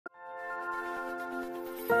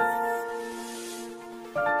Hello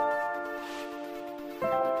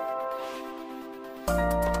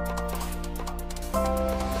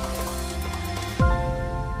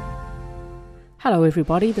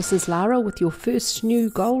everybody, this is Lara with your first new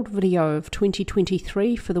gold video of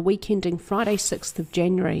 2023 for the week ending Friday 6th of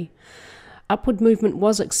January. Upward movement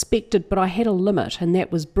was expected, but I had a limit and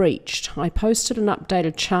that was breached. I posted an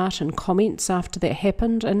updated chart and comments after that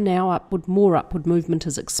happened, and now more upward movement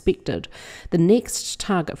is expected. The next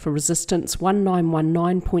target for resistance,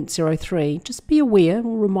 1919.03. Just be aware,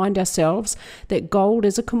 we'll remind ourselves that gold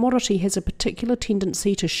as a commodity has a particular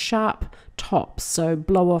tendency to sharp tops, so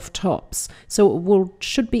blow off tops. So it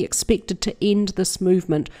should be expected to end this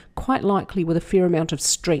movement quite likely with a fair amount of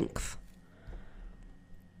strength,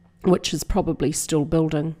 which is probably still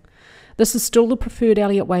building. This is still the preferred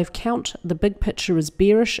Elliott wave count. The big picture is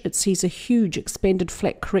bearish. It sees a huge expanded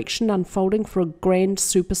flat correction unfolding for a grand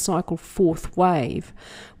supercycle fourth wave.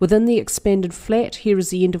 Within the expanded flat, here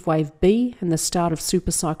is the end of wave B and the start of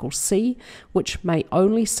supercycle C, which may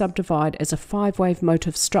only subdivide as a five-wave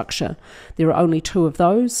motive structure. There are only two of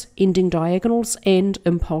those, ending diagonals and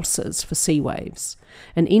impulses for C waves.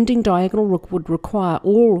 An ending diagonal would require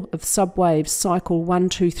all of subwaves cycle 1,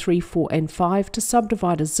 2, 3, 4 and 5 to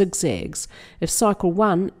subdivide as zigzags. If cycle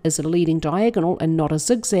 1 is a leading diagonal and not a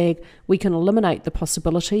zigzag, we can eliminate the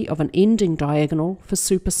possibility of an ending diagonal for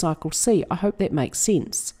supercycle C. I hope that makes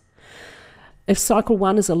sense. If cycle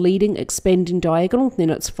 1 is a leading expanding diagonal, then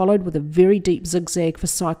it's followed with a very deep zigzag for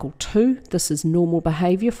cycle 2. This is normal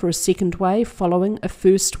behaviour for a second wave following a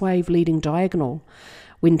first wave leading diagonal.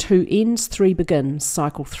 When 2 ends, 3 begins.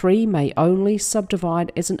 Cycle 3 may only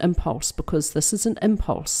subdivide as an impulse because this is an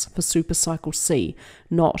impulse for supercycle C,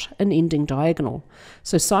 not an ending diagonal.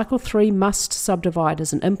 So cycle 3 must subdivide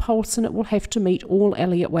as an impulse, and it will have to meet all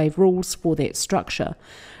Elliott wave rules for that structure.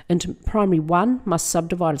 And primary 1 must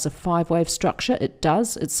subdivide as a 5-wave structure. It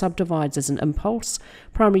does. It subdivides as an impulse.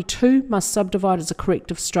 Primary 2 must subdivide as a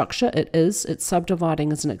corrective structure. It is. It's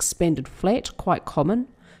subdividing as an expanded flat, quite common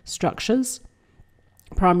structures.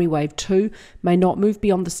 Primary wave 2 may not move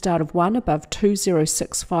beyond the start of 1 above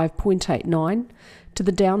 2065.89. To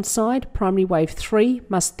the downside, primary wave 3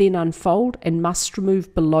 must then unfold and must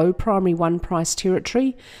remove below primary 1 price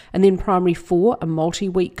territory, and then primary 4, a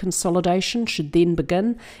multi-week consolidation, should then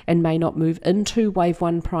begin and may not move into wave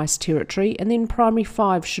 1 price territory, and then primary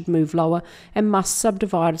 5 should move lower and must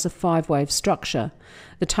subdivide as a 5-wave structure.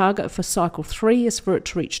 The target for cycle 3 is for it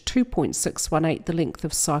to reach 2.618, the length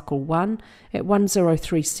of cycle 1, at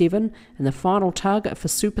 1037, and the final target for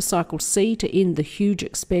supercycle C to end the huge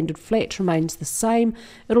expanded flat remains the same.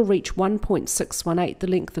 It'll reach 1.618, the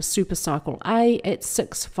length of supercycle A, at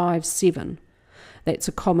 657. That's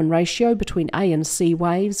a common ratio between A and C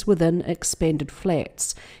waves within expanded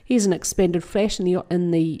flats. Here's an expanded flat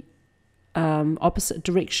in the opposite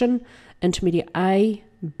direction. Intermediate A,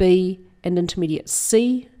 B, and intermediate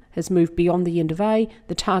C has moved beyond the end of A.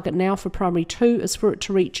 The target now for primary 2 is for it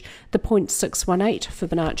to reach the 0.618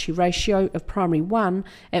 Fibonacci ratio of primary 1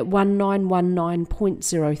 at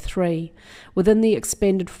 1919.03. Within the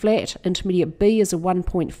expanded flat, intermediate B is a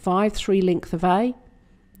 1.53 length of A.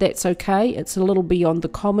 That's okay. It's a little beyond the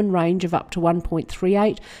common range of up to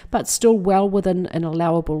 1.38, but still well within an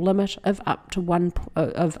allowable limit of up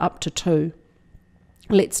to 2.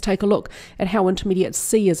 Let's take a look at how intermediate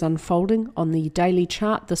C is unfolding on the daily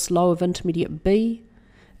chart. This low of intermediate B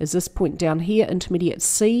is this point down here. Intermediate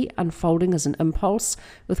C unfolding as an impulse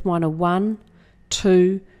with minor 1,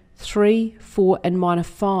 2, 3, 4 and minor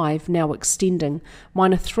 5 now extending.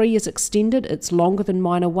 Minor 3 is extended. It's longer than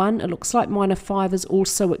minor 1. It looks like minor 5 is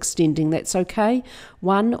also extending. That's okay.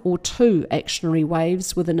 1 or 2 actionary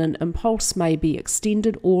waves within an impulse may be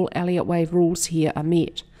extended. All Elliott wave rules here are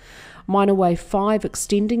met. Minor wave 5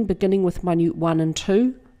 extending, beginning with minute 1 and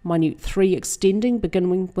 2. Minute 3 extending,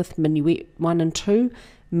 beginning with minuet 1 and 2.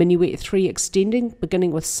 Minuet 3 extending, beginning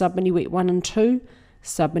with subminuet 1 and 2.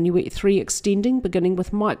 Subminuet 3 extending, beginning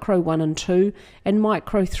with micro 1 and 2. And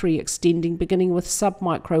micro 3 extending, beginning with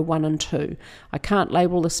submicro 1 and 2. I can't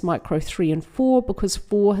label this micro 3 and 4 because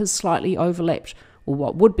 4 has slightly overlapped, or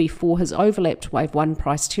what would be 4 has overlapped wave 1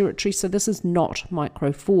 price territory, so this is not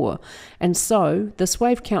micro 4. And so this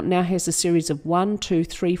wave count now has a series of 1, 2,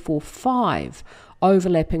 3, 4, 5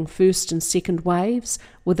 overlapping first and second waves.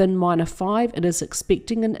 Within minor 5, it is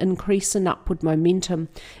expecting an increase in upward momentum.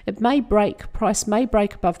 Price may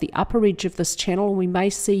break above the upper edge of this channel, and we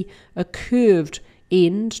may see a curved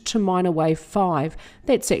end to minor wave 5.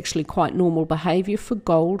 That's actually quite normal behaviour for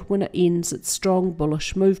gold when it ends its strong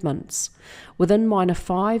bullish movements. Within minor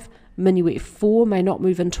 5, Minuet 4 may not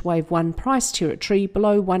move into wave 1 price territory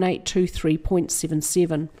below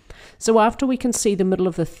 1823.77. So after we can see the middle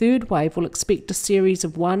of the third wave, we'll expect a series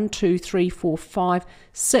of 1, 2, 3, 4, 5,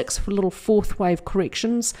 6 little fourth wave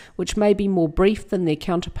corrections, which may be more brief than their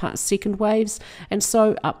counterpart second waves, and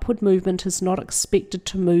so upward movement is not expected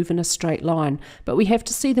to move in a straight line. But we have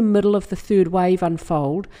to see the middle of the third wave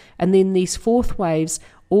unfold, and then these fourth waves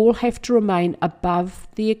all have to remain above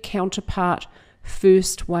their counterpart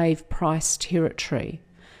first wave price territory.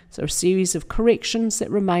 So a series of corrections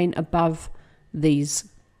that remain above these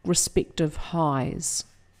respective highs.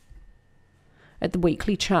 At the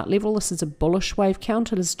weekly chart level, this is a bullish wave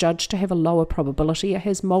count. It is judged to have a lower probability. It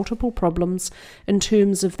has multiple problems in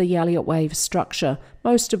terms of the Elliott wave structure,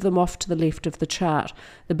 most of them off to the left of the chart.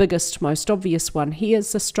 The biggest, most obvious one here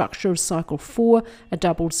is the structure of cycle 4, a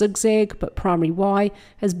double zigzag, but primary Y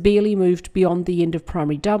has barely moved beyond the end of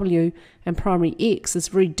primary W, and primary X is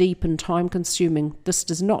very deep and time consuming. This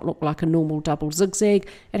does not look like a normal double zigzag.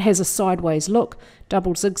 It has a sideways look.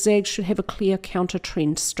 Double zigzags should have a clear counter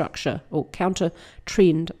trend structure or counter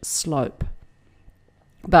trend slope.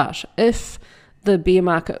 But if the bear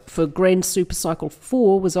market for Grand Supercycle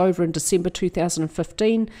 4 was over in December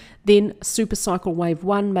 2015, then Supercycle Wave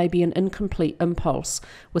 1 may be an incomplete impulse,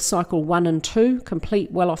 with Cycle 1 and 2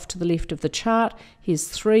 complete well off to the left of the chart. Here's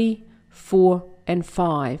 3, 4 and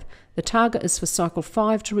 5. The target is for Cycle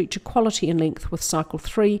 5 to reach equality in length with Cycle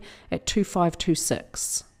 3 at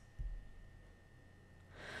 2526.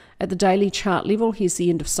 At the daily chart level, here's the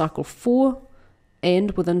end of Cycle 4,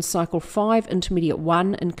 and within Cycle 5, intermediate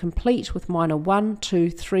 1 incomplete with minor 1,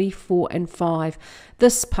 2, 3, 4 and 5.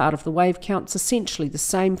 This part of the wave count's essentially the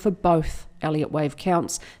same for both Elliott wave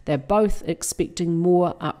counts. They're both expecting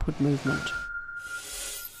more upward movement.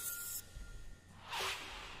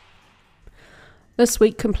 This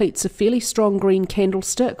week completes a fairly strong green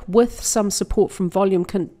candlestick with some support from volume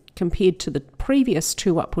compared to the previous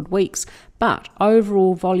 2 upward weeks, but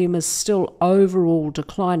overall volume is still overall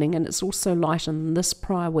declining, and it's also lighter than this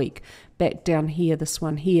prior week back down here, this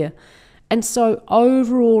one here. And so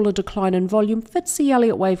overall a decline in volume fits the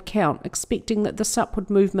Elliott wave count, expecting that this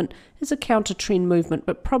upward movement is a counter trend movement,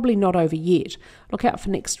 but probably not over yet. Look out for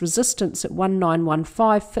next resistance at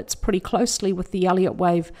 1915, fits pretty closely with the Elliott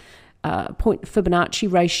wave point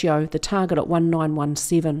Fibonacci ratio, the target at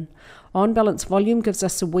 1917. On balance, volume gives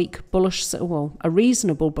us a weak bullish, well, a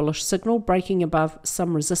reasonable bullish signal, breaking above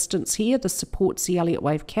some resistance here. This supports the Elliott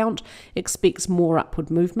wave count, expects more upward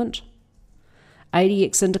movement.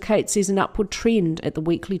 ADX indicates there's an upward trend at the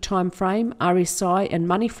weekly time frame. RSI and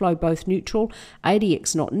money flow both neutral.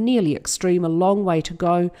 ADX not nearly extreme, a long way to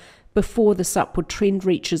go before this upward trend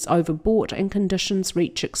reaches overbought and conditions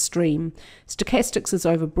reach extreme. Stochastics is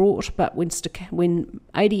overbought, but when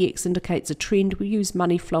ADX indicates a trend, we use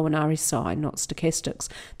money flow and RSI, not stochastics.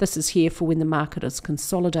 This is here for when the market is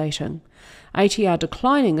consolidating. ATR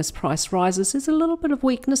declining as price rises. There's a little bit of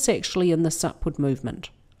weakness actually in this upward movement.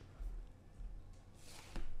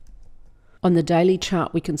 On the daily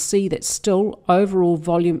chart, we can see that still overall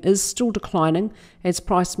volume is still declining as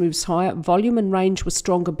price moves higher. Volume and range was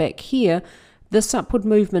stronger back here. This upward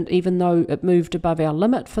movement, even though it moved above our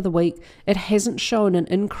limit for the week, it hasn't shown an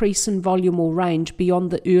increase in volume or range beyond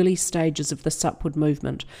the early stages of this upward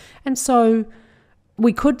movement. And so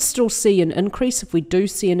we could still see an increase if we do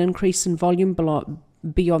see an increase in volume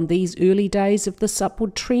beyond these early days of this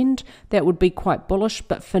upward trend. That would be quite bullish,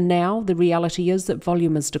 but for now the reality is that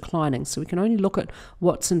volume is declining, so we can only look at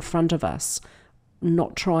what's in front of us,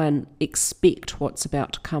 not try and expect what's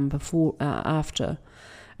about to come after.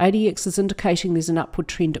 ADX is indicating there's an upward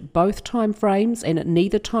trend at both time frames, and at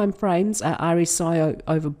neither time frames are RSI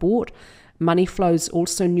overbought. Money flows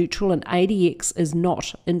also neutral, and ADX is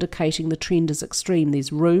not indicating the trend is extreme.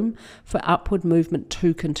 There's room for upward movement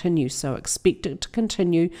to continue, so expect it to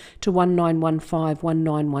continue to 1915,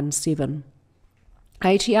 1917.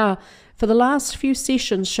 ATR for the last few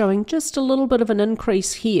sessions showing just a little bit of an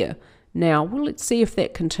increase here. Now, well, let's see if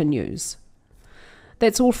that continues.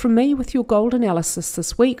 That's all from me with your gold analysis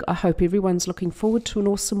this week. I hope everyone's looking forward to an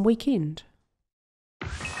awesome weekend.